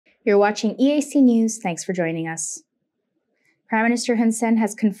You're watching EAC News. Thanks for joining us. Prime Minister Hun Sen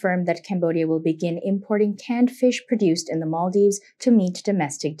has confirmed that Cambodia will begin importing canned fish produced in the Maldives to meet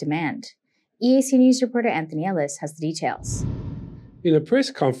domestic demand. EAC News reporter Anthony Ellis has the details. In a press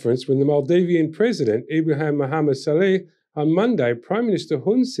conference with the Maldivian President Ibrahim Mohamed Saleh on Monday, Prime Minister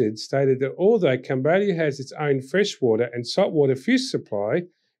Hun Sen stated that although Cambodia has its own freshwater and saltwater fish supply,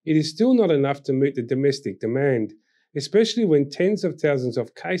 it is still not enough to meet the domestic demand, especially when tens of thousands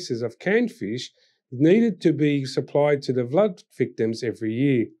of cases of canned fish needed to be supplied to the flood victims every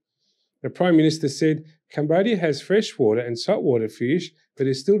year. The Prime Minister said Cambodia has freshwater and saltwater fish, but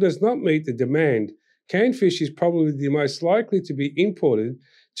it still does not meet the demand. Canned fish is probably the most likely to be imported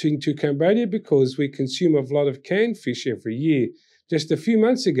into Cambodia because we consume a lot of canned fish every year. Just a few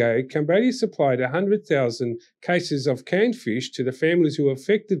months ago, Cambodia supplied 100,000 cases of canned fish to the families who were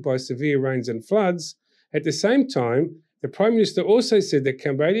affected by severe rains and floods. At the same time, the Prime Minister also said that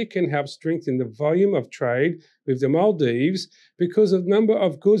Cambodia can help strengthen the volume of trade with the Maldives because of the number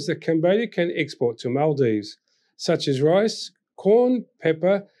of goods that Cambodia can export to Maldives, such as rice, corn,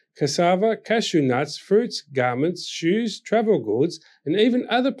 pepper, cassava, cashew nuts, fruits, garments, shoes, travel goods, and even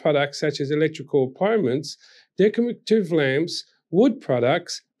other products such as electrical appliances, decorative lamps, wood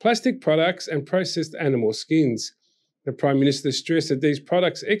products, plastic products, and processed animal skins. The Prime Minister stressed that these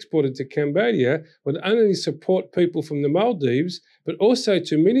products exported to Cambodia would not only support people from the Maldives, but also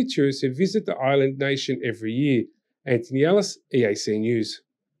to many tourists who visit the island nation every year. Anthony Ellis, EAC News.